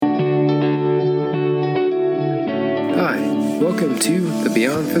Welcome to the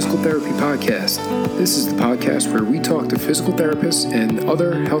Beyond Physical Therapy podcast. This is the podcast where we talk to physical therapists and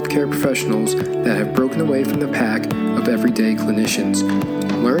other healthcare professionals that have broken away from the pack of everyday clinicians.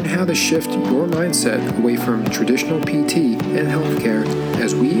 Learn how to shift your mindset away from traditional PT and healthcare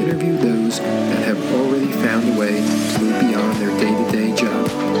as we interview those that have already found a way to move beyond their day-to-day job.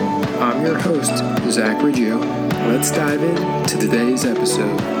 I'm your host, Zach Riggio. Let's dive into today's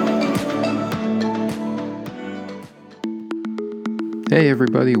episode. Hey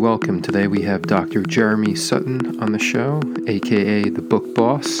everybody, welcome. Today we have Dr. Jeremy Sutton on the show, aka the Book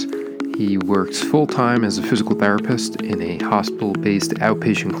Boss. He works full-time as a physical therapist in a hospital-based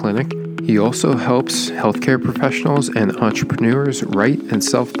outpatient clinic. He also helps healthcare professionals and entrepreneurs write and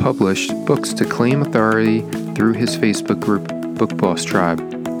self-publish books to claim authority through his Facebook group, Book Boss Tribe.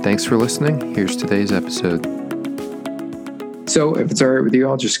 Thanks for listening. Here's today's episode. So if it's all right with you,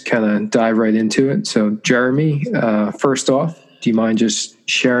 I'll just kind of dive right into it. So Jeremy, first off, do you mind just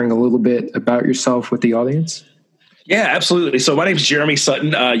sharing a little bit about yourself with the audience? Yeah, absolutely. So my name is Jeremy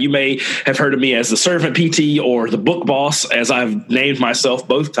Sutton. You may have heard of me as the Servant PT or the Book Boss, as I've named myself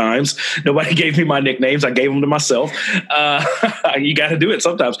both times. Nobody gave me my nicknames. I gave them to myself. You got to do it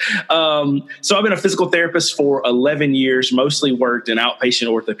sometimes. So I've been a physical therapist for 11 years, mostly worked in outpatient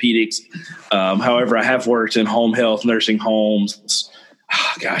orthopedics. However, I have worked in home health, nursing homes,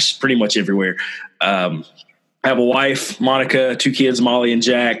 pretty much everywhere. I have a wife, Monica, 2 kids, Molly and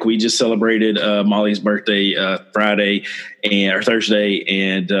Jack. We just celebrated Molly's birthday Thursday.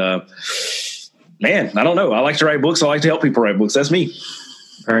 And man, I don't know. I like to write books. I like to help people write books. That's me.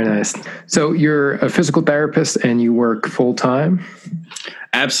 Very nice. So you're a physical therapist and you work full time?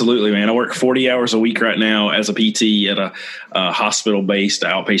 Absolutely, man. I work 40 hours a week right now as a PT at a hospital-based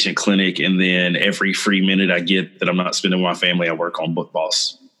outpatient clinic. And then every free minute I get that I'm not spending with my family, I work on Book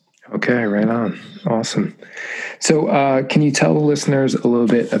Boss. Okay, right on. Awesome. So can you tell the listeners a little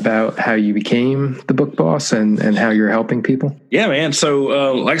bit about how you became the Book Boss and how you're helping people? Yeah, man.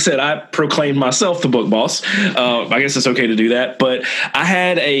 So like I said, I proclaimed myself the Book Boss. I guess it's okay to do that. But I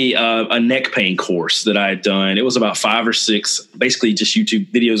had a neck pain course that I had done. It was about 5 or 6, basically just YouTube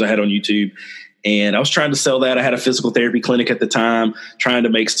videos I had on YouTube. And I was trying to sell that. I had a physical therapy clinic at the time, trying to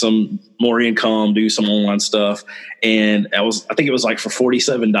make some more income, do some online stuff. And I think it was like for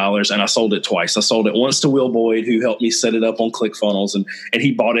 $47, and I sold it twice. I sold it once to Will Boyd, who helped me set it up on ClickFunnels, and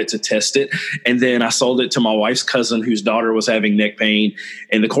he bought it to test it. And then I sold it to my wife's cousin, whose daughter was having neck pain.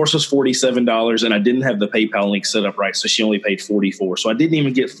 And the course was $47, and I didn't have the PayPal link set up right, so she only paid $44. So I didn't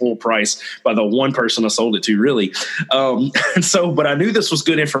even get full price by the one person I sold it to, really. But I knew this was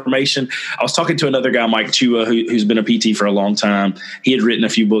good information. I was talking to another guy, Mike Chua, who's been a PT for a long time. He had written a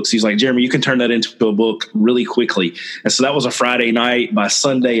few books. He's like, Jeremy, you can turn that into a book really quickly. And so that was a Friday night. By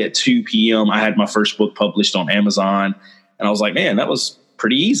Sunday at 2 p.m., I had my first book published on Amazon. And I was like, man, that was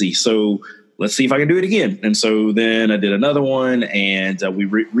pretty easy. So let's see if I can do it again. And so then I did another one, and we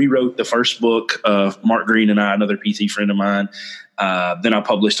rewrote the first book. Mark Green and I, another PT friend of mine. Then I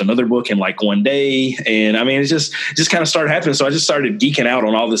published another book in like one day. And I mean, it just kind of started happening. So I just started geeking out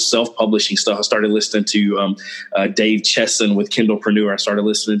on all this self-publishing stuff. I started listening to Dave Chesson with Kindlepreneur. I started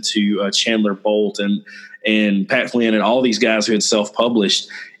listening to Chandler Bolt and Pat Flynn and all these guys who had self-published.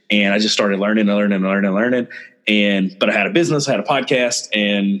 And I just started learning. But I had a business, I had a podcast,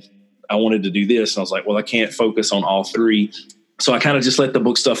 and I wanted to do this. And I was like, well, I can't focus on all three. So I kind of just let the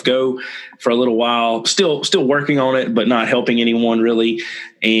book stuff go for a little while, still working on it, but not helping anyone really,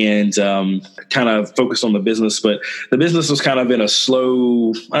 and kind of focused on the business. But the business was kind of in a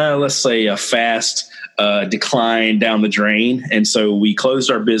slow, let's say a fast decline down the drain. And so we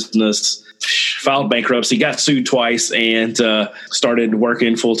closed our business, filed bankruptcy, got sued twice, and started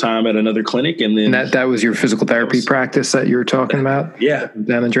working full time at another clinic. And then that was your physical therapy practice that you were talking about? Yeah.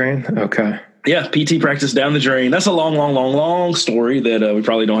 Down the drain? Okay. Yeah, PT practice down the drain. That's a long story that we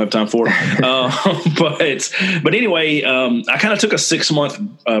probably don't have time for. But anyway, I kind of took a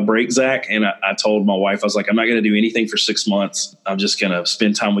 6-month break, Zach, and I told my wife, I was like, I'm not going to do anything for 6 months. I'm just going to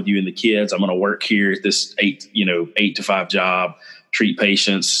spend time with you and the kids. I'm going to work here at this 8 to 5 job, treat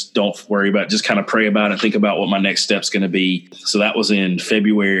patients. Don't worry about it. Just kind of pray about it, think about what my next step's going to be. So that was in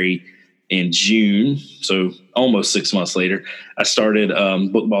February. In June, so almost 6 months later, I started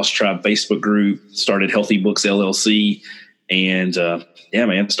Book Boss Tribe Facebook group, started Healthy Books LLC, and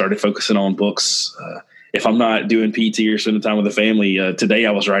started focusing on books. If I'm not doing PT or spending time with the family, today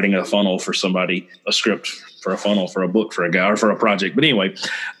I was writing a funnel for somebody, a script for a funnel for a book for a guy or for a project. But anyway,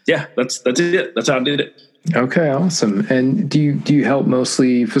 yeah, that's it. That's how I did it. Okay, awesome. And do you help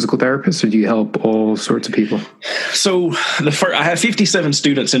mostly physical therapists, or do you help all sorts of people? So I have 57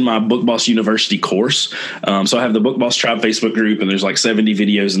 students in my Book Boss University course. So I have the Book Boss Tribe Facebook group, and there's like 70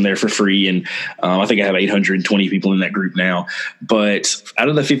 videos in there for free. And I think I have 820 people in that group now. But out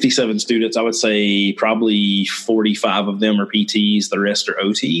of the 57 students, I would say probably 45 of them are PTs. The rest are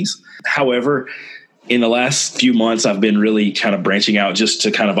OTs. However, in the last few months, I've been really kind of branching out just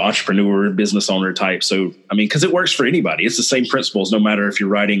to kind of entrepreneur, business owner type. So, I mean, because it works for anybody. It's the same principles, no matter if you're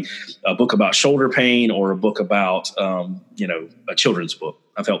writing a book about shoulder pain or a book about, a children's book.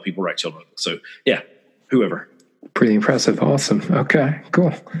 I've helped people write children's books. So, yeah, whoever. Pretty impressive. Awesome. Okay,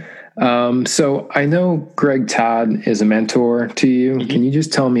 cool. So I know Greg Todd is a mentor to you. Mm-hmm. Can you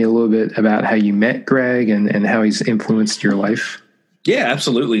just tell me a little bit about how you met Greg and how he's influenced your life? Yeah,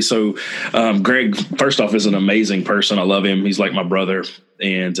 absolutely. So, Greg, first off, is an amazing person. I love him. He's like my brother,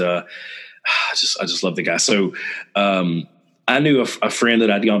 and I just love the guy. So, I knew a friend that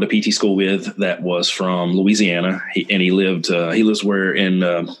I'd gone to PT school with that was from Louisiana, he lives where in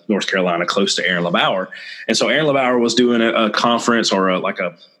North Carolina, close to Aaron LeBauer. And so Aaron LeBauer was doing a conference or a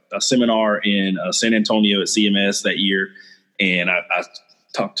seminar in San Antonio at CMS that year, and I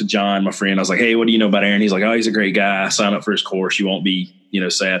talked to John, my friend. I was like, hey, what do you know about Aaron? He's like, oh, he's a great guy. Sign up for his course. You won't be,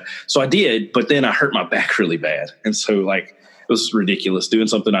 sad. So I did, but then I hurt my back really bad. And so it was ridiculous doing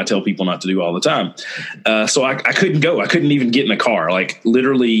something I tell people not to do all the time. So I couldn't go. I couldn't even get in the car,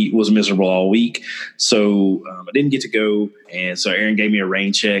 literally was miserable all week. So I didn't get to go. And so Aaron gave me a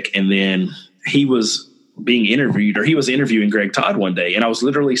rain check, and then he was being interviewed, or he was interviewing Greg Todd one day. And I was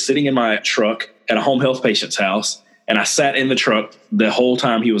literally sitting in my truck at a home health patient's house. And I sat in the truck the whole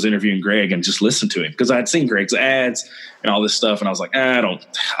time he was interviewing Greg and just listened to him, because I had seen Greg's ads and all this stuff. And I was like, I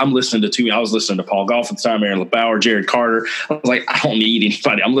was listening to Paul Goff at the time, Aaron LeBauer, Jared Carter. I was like, I don't need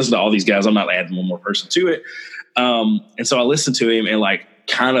anybody. I'm listening to all these guys. I'm not adding one more person to it. And so I listened to him, and it was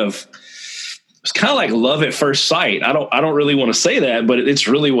kind of like love at first sight. I don't really want to say that, but it's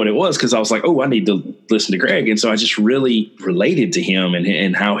really what it was. Cause I was like, oh, I need to listen to Greg. And so I just really related to him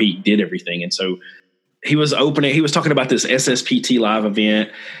and how he did everything. And so he was talking about this SSPT live event,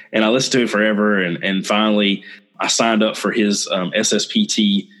 and I listened to it forever. And finally I signed up for his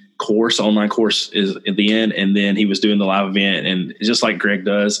SSPT online course is at the end. And then he was doing the live event, and just like Greg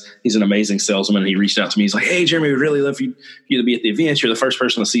does, he's an amazing salesman. And he reached out to me. He's like, hey, Jeremy, we'd really love you to be at the event. You're the first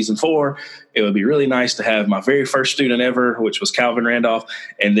person of season 4. It would be really nice to have my very first student ever, which was Calvin Randolph.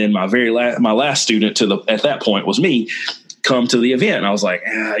 And then my last student at that point was me, come to the event. And I was like,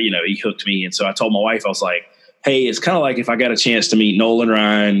 he hooked me. And so I told my wife, I was like, hey, it's kind of like if I got a chance to meet Nolan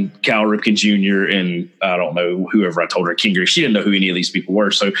Ryan, Cal Ripken Jr., and I don't know, whoever I told her, King Griff. She didn't know who any of these people were.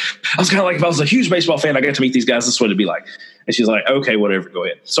 So I was kind of like, if I was a huge baseball fan, I got to meet these guys. This is what it'd be like. And she's like, okay, whatever, go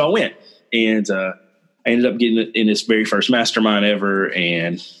ahead. So I went, and I ended up getting in his very first mastermind ever.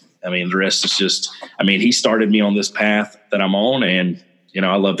 And I mean, the rest is just, he started me on this path that I'm on, and,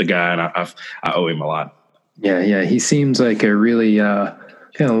 I love the guy, and I owe him a lot. Yeah. He seems like a really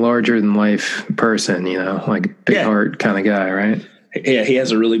kind of larger than life person, like big heart kind of guy, right? Yeah, he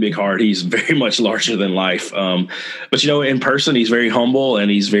has a really big heart. He's very much larger than life. But, in person, he's very humble, and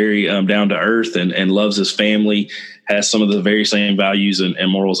he's very down to earth, and loves his family, has some of the very same values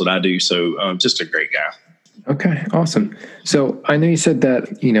and morals that I do. So just a great guy. Okay, awesome. So I know you said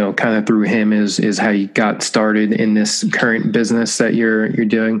that, kind of through him is how you got started in this current business that you're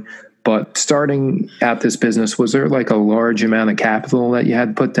doing. But starting at this business, was there like a large amount of capital that you had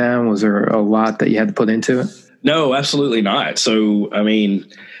to put down? Was there a lot that you had to put into it? No, absolutely not. So,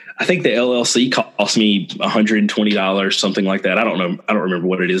 I think the LLC cost me $120, something like that. I don't know. I don't remember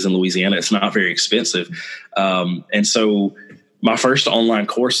what it is in Louisiana. It's not very expensive. And so my first online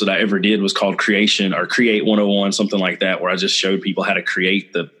course that I ever did was called Create 101, something like that, where I just showed people how to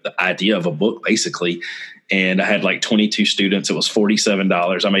create the idea of a book, basically. And I had like 22 students. It was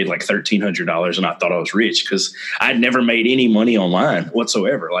 $47. I made like $1,300, and I thought I was rich because I'd never made any money online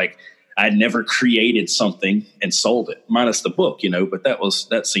whatsoever. Like, I'd never created something and sold it, minus the book, but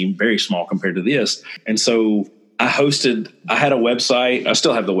that seemed very small compared to this. And so I had a website. I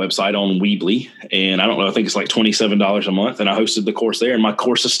still have the website on Weebly, and I don't know, I think it's like $27 a month. And I hosted the course there, and my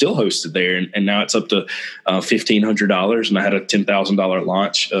course is still hosted there. And now it's up to $1,500. And I had a $10,000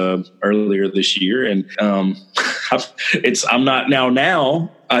 launch earlier this year. And I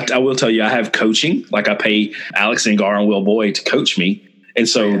will tell you, I have coaching. Like, I pay Alex Engar and Will Boyd to coach me. And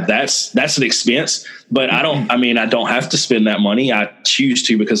so that's an expense, but I don't have to spend that money. I choose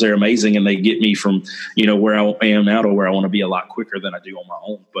to, because they're amazing, and they get me from, where I am now to where I want to be a lot quicker than I do on my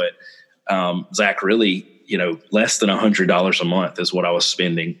own. But, Zach, really, less than $100 a month is what I was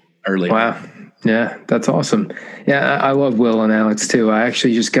spending earlier. Wow. Yeah, that's awesome. Yeah, I love Will and Alex too. I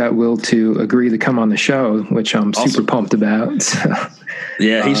actually just got Will to agree to come on the show, which I'm super pumped about. So,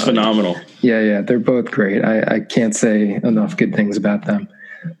 yeah, he's phenomenal. Yeah, they're both great. I can't say enough good things about them.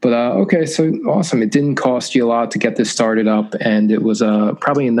 But okay, so awesome. It didn't cost you a lot to get this started up, and it was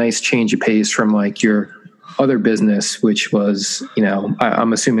probably a nice change of pace from like your other business, which was,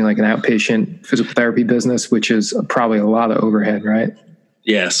 I'm assuming like an outpatient physical therapy business, which is probably a lot of overhead, right?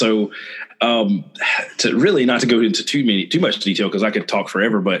 Yeah. So, to really not to go into too much detail, because I could talk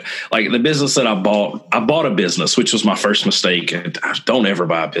forever, but like the business that I bought a business, which was my first mistake. And don't ever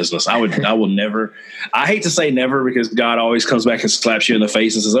buy a business. I will never, I hate to say never, because God always comes back and slaps you in the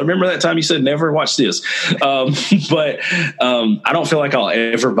face and says, I remember that time you said never, watch this. But I don't feel like I'll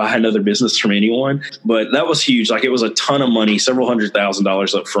ever buy another business from anyone, but that was huge. Like it was a ton of money, several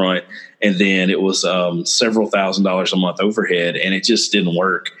 $100,000 up front. And then it was several $1,000s a month overhead, and it just didn't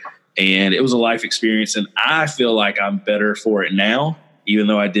work. And it was a life experience. And I feel like I'm better for it now, even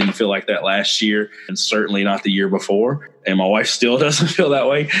though I didn't feel like that last year, and certainly not the year before. And my wife still doesn't feel that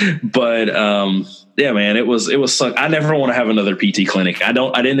way. But yeah, man, it was suck. I never want to have another PT clinic. I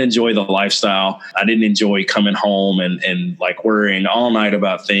didn't enjoy the lifestyle. I didn't enjoy coming home and like worrying all night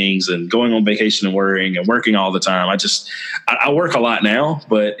about things and going on vacation and worrying and working all the time. I work a lot now,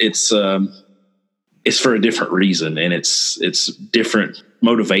 but it's for a different reason, and it's different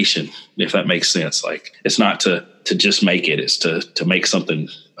motivation, if that makes sense. Like it's not to just make it, it's to make something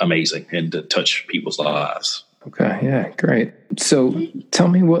amazing and to touch people's lives. Okay. Yeah. Great. So tell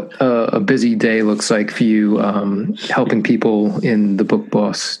me what a busy day looks like for you, helping people in the Book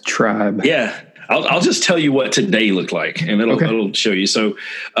Boss tribe. Yeah. I'll just tell you what today looked like, and it'll show you. So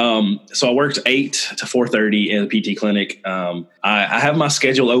I worked 8 to 4:30 in the PT clinic. I have my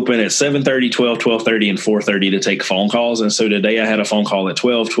schedule open at 7:30, 12, 12:30, and 4:30 to take phone calls. And so today I had a phone call at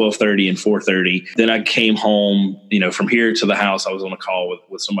 12, 12:30, and 4:30. Then I came home, from here to the house. I was on a call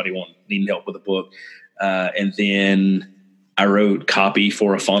with somebody needing help with a book. And then I wrote copy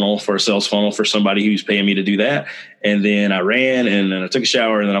for a sales funnel for somebody who's paying me to do that. And then I ran, and then I took a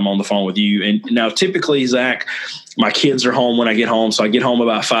shower, and then I'm on the phone with you. And now typically, Zach, my kids are home when I get home. So I get home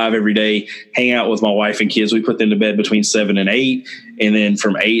about 5 every day, hang out with my wife and kids. We put them to bed between 7 and 8. And then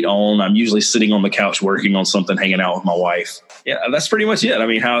from 8 on, I'm usually sitting on the couch working on something, hanging out with my wife. Yeah, that's pretty much it. I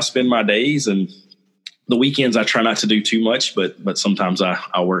mean, how I spend my days. And the weekends, I try not to do too much, but sometimes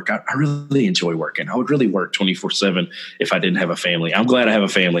I work. I really enjoy working. I would really work 24/7 if I didn't have a family. I'm glad I have a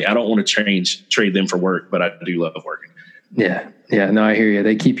family. I don't want to trade them for work, but I do love working. Yeah. No, I hear you.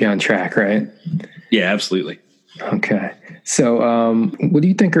 They keep you on track, right? Yeah, absolutely. Okay. So what do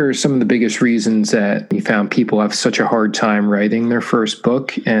you think are some of the biggest reasons that you found people have such a hard time writing their first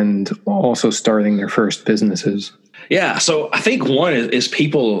book and also starting their first businesses? Yeah. So I think one is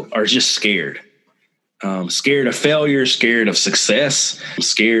people are just scared. Scared of failure, scared of success,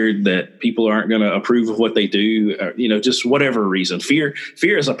 scared that people aren't going to approve of what they do, just whatever reason. Fear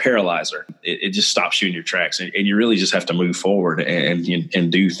is a paralyzer. It just stops you in your tracks, and you really just have to move forward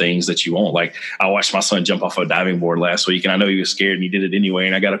and do things that you want. Like I watched my son jump off a diving board last week, and I know he was scared, and he did it anyway.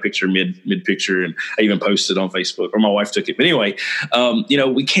 And I got a picture mid picture, and I even posted on Facebook, or my wife took it. But anyway,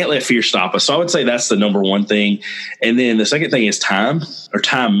 we can't let fear stop us. So I would say that's the number one thing. And then the second thing is time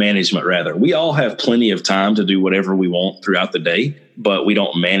management, rather. We all have plenty of time to do whatever we want throughout the day, but we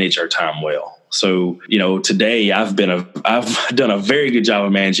don't manage our time well. So, today I've done a very good job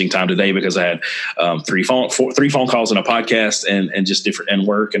of managing time today, because I had three phone calls and a podcast and just different and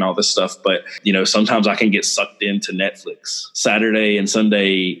work and all this stuff. But, sometimes I can get sucked into Netflix. Saturday and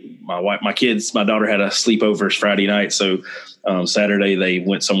Sunday, my daughter had a sleepover Friday night. So Saturday they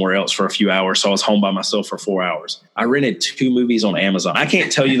went somewhere else for a few hours. So I was home by myself for 4 hours. I rented 2 movies on Amazon. I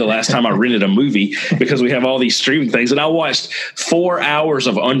can't tell you the last time I rented a movie, because we have all these streaming things. And I watched 4 hours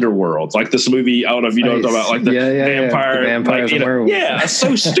of Underworld, like this movie. I don't know if you know what I'm talking about, like the vampire. The vampires and werewolves. Yeah, it's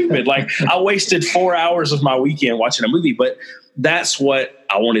so stupid. Like I wasted 4 hours of my weekend watching a movie, but that's what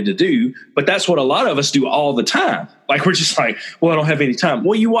I wanted to do. But that's what a lot of us do all the time. Like we're just like, well, I don't have any time.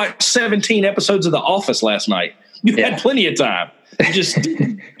 Well, you watched 17 episodes of The Office last night. You had plenty of time.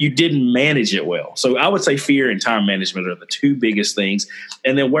 You didn't manage it well. So I would say fear and time management are the 2 biggest things.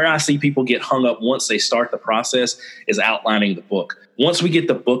 And then where I see people get hung up once they start the process is outlining the book. Once we get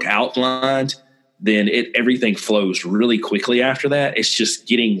the book outlined, then everything flows really quickly after that. It's just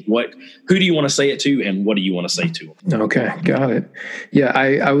getting who do you want to say it to, and what do you want to say to them? Okay, got it. Yeah,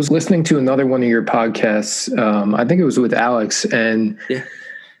 I was listening to another one of your podcasts. I think it was with Alex, and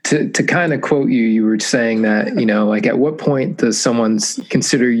to kind of quote you, you were saying that, like at what point does someone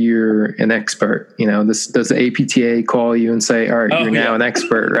consider you're an expert? Does the APTA call you and say, all right, you're now an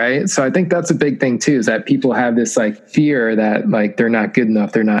expert, right? So I think that's a big thing too, is that people have this like fear that like they're not good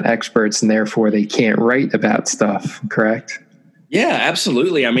enough, they're not experts, and therefore they can't write about stuff, correct? Yeah,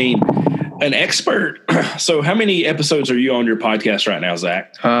 absolutely. I mean, an expert. So how many episodes are you on your podcast right now,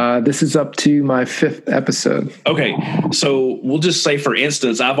 Zach? This is up to my 5th episode. Okay. So we'll just say, for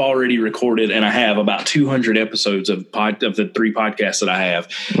instance, I've already recorded and I have about 200 episodes of the 3 podcasts that I have.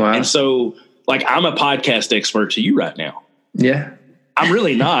 Wow. And so like, I'm a podcast expert to you right now. Yeah. I'm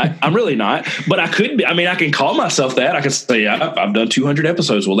really not, but I could be. I mean, I can call myself that. I can say, I've done 200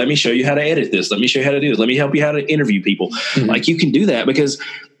 episodes. Well, let me show you how to edit this. Let me show you how to do this. Let me help you how to interview people. Mm-hmm. Like, you can do that because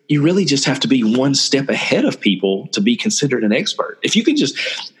you really just have to be one step ahead of people to be considered an expert.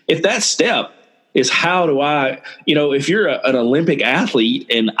 If that step is how do I, if you're an Olympic athlete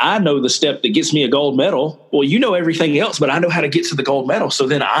and I know the step that gets me a gold medal, well, you know everything else, but I know how to get to the gold medal. So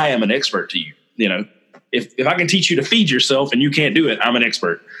then I am an expert to you, If I can teach you to feed yourself and you can't do it, I'm an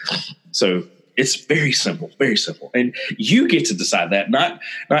expert. So it's very simple, very simple. And you get to decide that, not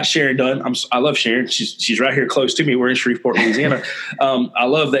Sharon Dunn. I love Sharon. She's right here close to me. We're in Shreveport, Louisiana. I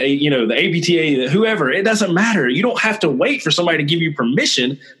love the APTA, whoever. It doesn't matter. You don't have to wait for somebody to give you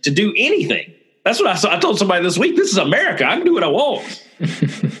permission to do anything. That's what I told somebody this week. This is America. I can do what I want.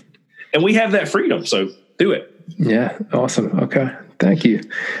 And we have that freedom. So do it. Yeah. Awesome. Okay. Thank you.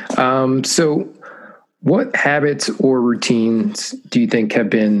 So what habits or routines do you think have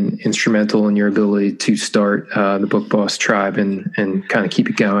been instrumental in your ability to start the Book Boss Tribe and kind of keep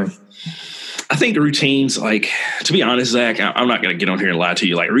it going? I think routines, like, to be honest, Zach, I'm not going to get on here and lie to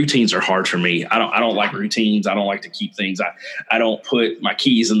you. Like, routines are hard for me. I don't like routines. I don't like to keep things. I don't put my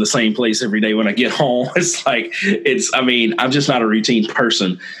keys in the same place every day when I get home. I'm just not a routine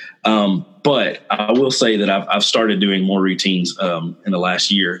person. But I will say that I've started doing more routines in the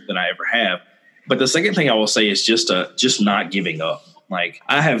last year than I ever have. But the second thing I will say is just not giving up. Like,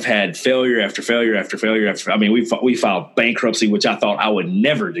 I have had failure after failure after failure after. I mean, we filed bankruptcy, which I thought I would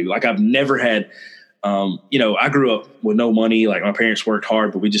never do. Like, I've never had, I grew up with no money. Like, my parents worked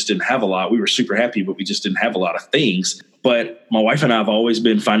hard, but we just didn't have a lot. We were super happy, but we just didn't have a lot of things. But my wife and I have always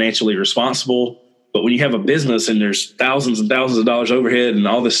been financially responsible. But when you have a business and there's thousands and thousands of dollars overhead and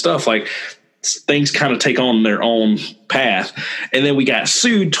all this stuff, like, things kind of take on their own path. And then we got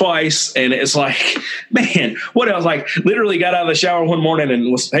sued twice. And it's like, man, what else? Like, literally got out of the shower one morning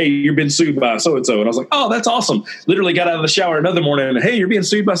and was, hey, you're being sued by so-and-so. And I was like, oh, that's awesome. Literally got out of the shower another morning and, hey, you're being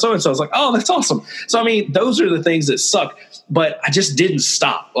sued by so-and-so. I was like, oh, that's awesome. So, I mean, those are the things that suck. But I just didn't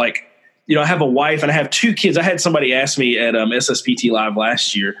stop. Like, I have a wife and I have 2 kids. I had somebody ask me at SSPT Live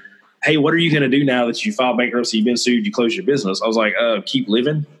last year, hey, what are you going to do now that you filed bankruptcy, you've been sued, you closed your business? I was like, keep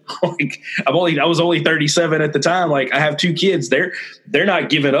living. Like, I was only 37 at the time. Like, I have 2 kids. They're not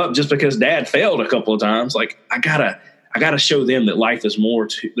giving up just because dad failed a couple of times. Like, I gotta show them that life is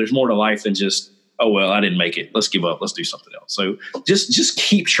there's more to life than just, oh, well, I didn't make it. Let's give up. Let's do something else. So just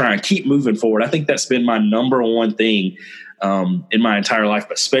keep trying, keep moving forward. I think that's been my number one thing in my entire life,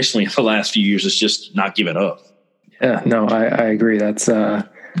 but especially in the last few years, is just not giving up. Yeah, no, I agree. That's,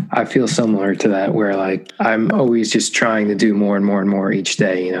 I feel similar to that, where like I'm always just trying to do more and more and more each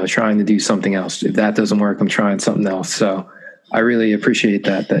day, trying to do something else. If that doesn't work, I'm trying something else. So I really appreciate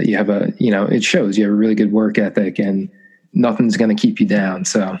that you have it shows you have a really good work ethic and nothing's going to keep you down.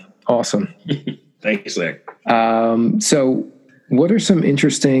 So awesome. Thanks, Zach. So what are some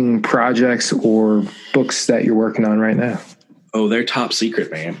interesting projects or books that you're working on right now? Oh, they're top secret,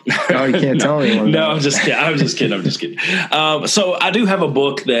 man. Oh, you can't tell anyone. No, I'm just kidding. So I do have a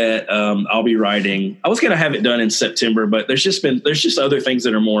book that I'll be writing. I was going to have it done in September, but there's just other things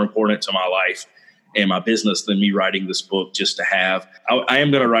that are more important to my life and my business than me writing this book just to have. I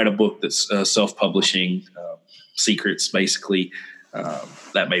am going to write a book that's self-publishing, secrets, basically.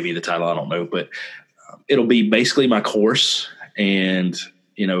 That may be the title. I don't know, but it'll be basically my course and,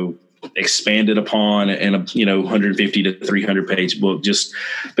 expanded upon in a 150 to 300 page book, just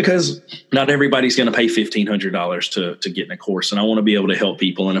because not everybody's going to pay $1,500 to get in a course, and I want to be able to help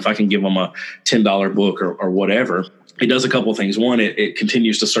people. And if I can give them a $10 book or whatever, it does a couple of ththings. One, it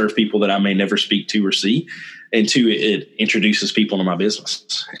continues to serve people that I may never speak to or see, and 2, it introduces people to my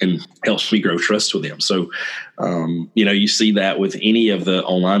business and helps me grow trust with them. So you see that with any of the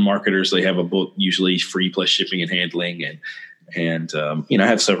online marketers. They have a book usually free plus shipping and handling, and I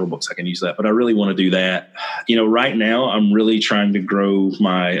have several books I can use that, but I really want to do that. Right now I'm really trying to grow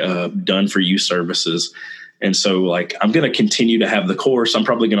my done for you services. And so like, I'm going to continue to have the course. I'm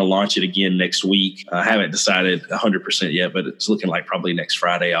probably going to launch it again next week. I haven't decided 100% yet, but it's looking like probably next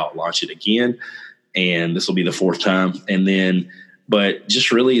Friday I'll launch it again. And this will be the 4th time. And then, but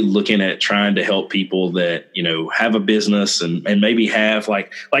just really looking at trying to help people that, have a business and maybe have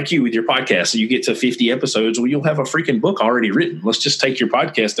like you with your podcast, and you get to 50 episodes, well, you'll have a freaking book already written. Let's just take your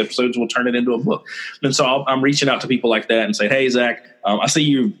podcast episodes, we'll turn it into a book. And so I'm reaching out to people like that and say, hey, Zach, I see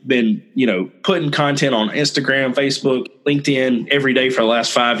you've been, putting content on Instagram, Facebook, LinkedIn every day for the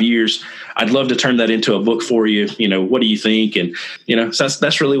last 5 years. I'd love to turn that into a book for you. What do you think? And, so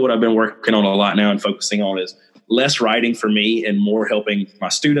that's really what I've been working on a lot now and focusing on is less writing for me and more helping my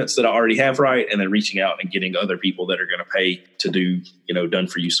students that I already have write, and then reaching out and getting other people that are going to pay to do, done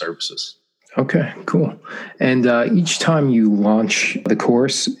for you services. Okay, cool. And each time you launch the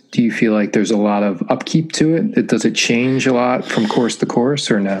course, do you feel like there's a lot of upkeep to it? Does it change a lot from course to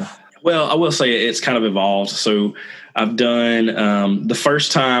course or no? Well, I will say it's kind of evolved. So I've done the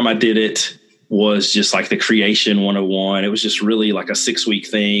first time I did it was just like the Creation 101. It was just really like a 6-week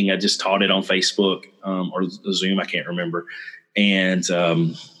thing. I just taught it on Facebook or Zoom. I can't remember. And,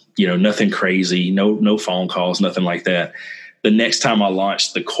 nothing crazy, no phone calls, nothing like that. The next time I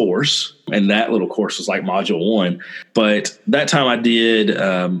launched the course, and that little course was like module 1, but that time I did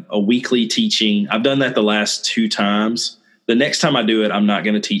a weekly teaching. I've done that the last 2 times. The next time I do it, I'm not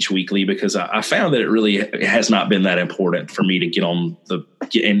going to teach weekly because I found that it has not been that important for me to get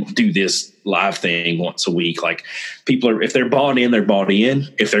and do this live thing once a week. Like if they're bought in, they're bought in.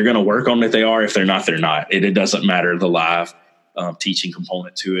 If they're going to work on it, they are. If they're not, they're not. It doesn't matter the live teaching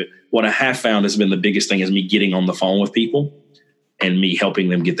component to it. What I have found has been the biggest thing is me getting on the phone with people and me helping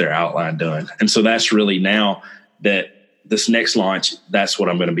them get their outline done. And so that's really now that this next launch, that's what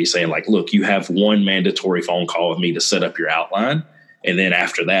I'm going to be saying. Like, look, you have 1 mandatory phone call with me to set up your outline. And then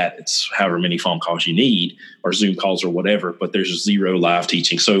after that, it's however many phone calls you need or Zoom calls or whatever, but there's 0 live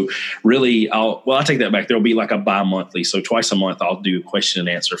teaching. So really I'll take that back. There'll be like a bi-monthly. So twice a month, I'll do a question and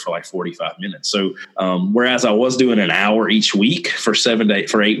answer for like 45 minutes. So whereas I was doing an hour each week for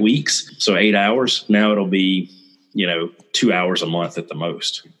 8 weeks, so 8 hours, now it'll be, 2 hours a month at the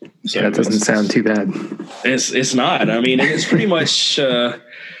most. So yeah, that doesn't sound too bad. It's not. I mean, it's pretty much,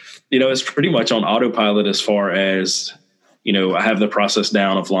 it's pretty much on autopilot as far as, I have the process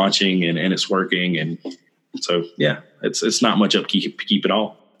down of launching and it's working. And so, yeah, it's not much upkeep at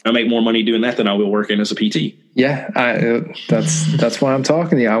all. I make more money doing that than I will working as a PT. Yeah, that's why I'm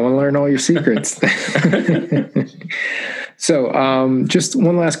talking to you. I want to learn all your secrets. So just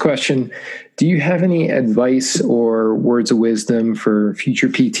one last question. Do you have any advice or words of wisdom for future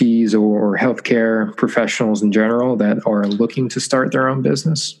PTs or healthcare professionals in general that are looking to start their own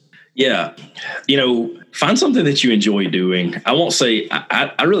business? Yeah. Find something that you enjoy doing. I won't say,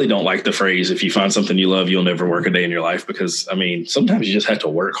 I really don't like the phrase, if you find something you love, you'll never work a day in your life, because sometimes you just have to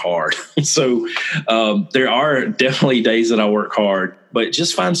work hard. So there are definitely days that I work hard, but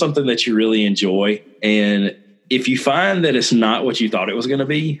just find something that you really enjoy. And if you find that it's not what you thought it was going to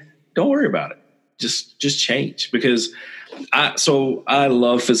be, don't worry about it. Just change, because I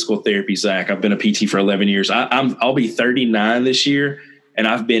love physical therapy, Zach. I've been a PT for 11 years. I'll be 39 this year. And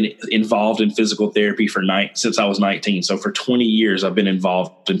I've been involved in physical therapy since I was 19. So for 20 years, I've been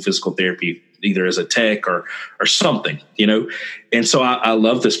involved in physical therapy, either as a tech or something, And so I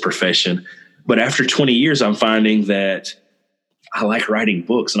love this profession. But after 20 years, I'm finding that I like writing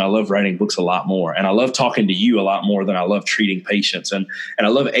books, and I love writing books a lot more. And I love talking to you a lot more than I love treating patients. And I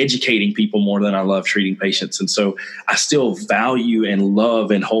love educating people more than I love treating patients. And so I still value and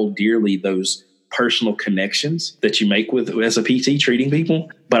love and hold dearly those personal connections that you make as a PT treating people.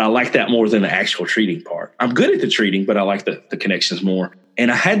 But I like that more than the actual treating part. I'm good at the treating, but I like the connections more.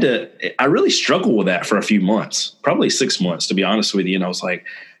 And I really struggled with that for a few months, probably 6 months, to be honest with you. And I was like,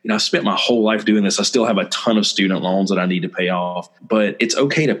 I spent my whole life doing this. I still have a ton of student loans that I need to pay off, but it's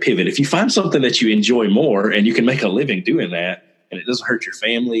okay to pivot. If you find something that you enjoy more and you can make a living doing that, and it doesn't hurt your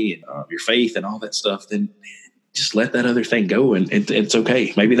family and your faith and all that stuff, then just let that other thing go, and it's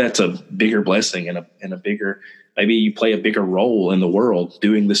okay. Maybe that's a bigger blessing and a bigger, maybe you play a bigger role in the world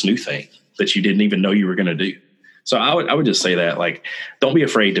doing this new thing that you didn't even know you were going to do. So I would just say that, like, don't be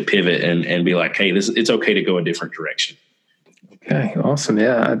afraid to pivot and be like, hey, it's okay to go a different direction. Okay, awesome.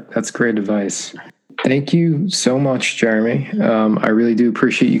 Yeah, that's great advice. Thank you so much, Jeremy. I really do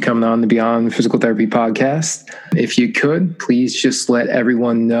appreciate you coming on the Beyond Physical Therapy podcast. If you could, please just let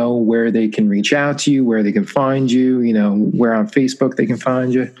everyone know where they can reach out to you, where they can find you, where on Facebook they can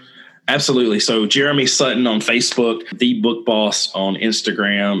find you. Absolutely. So Jeremy Sutton on Facebook, The Book Boss on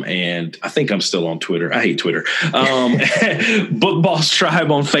Instagram, and I think I'm still on Twitter. I hate Twitter. Book Boss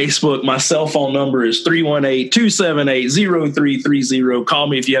Tribe on Facebook. My cell phone number is 318-278-0330. Call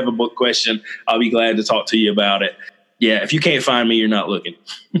me if you have a book question. I'll be glad to talk to you about it. Yeah, if you can't find me, you're not looking.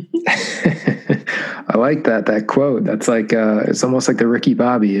 I like that quote. That's like it's almost like the Ricky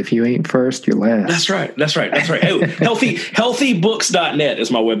Bobby. If you ain't first, you're last. That's right. Oh, healthybooks.net is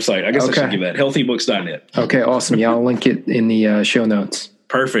my website. I guess I should give that. Healthybooks.net. Okay, awesome. Yeah, I'll link it in the show notes.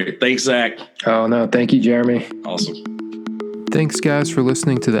 Perfect. Thanks, Zach. Oh, no. Thank you, Jeremy. Awesome. Thanks, guys, for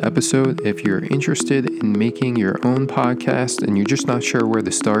listening to the episode. If you're interested in making your own podcast and you're just not sure where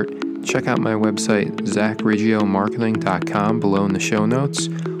to start, check out my website, zachrigiomarketing.com, below in the show notes,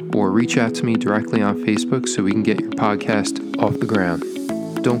 or reach out to me directly on Facebook so we can get your podcast off the ground.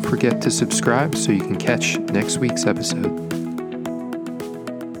 Don't forget to subscribe so you can catch next week's episode.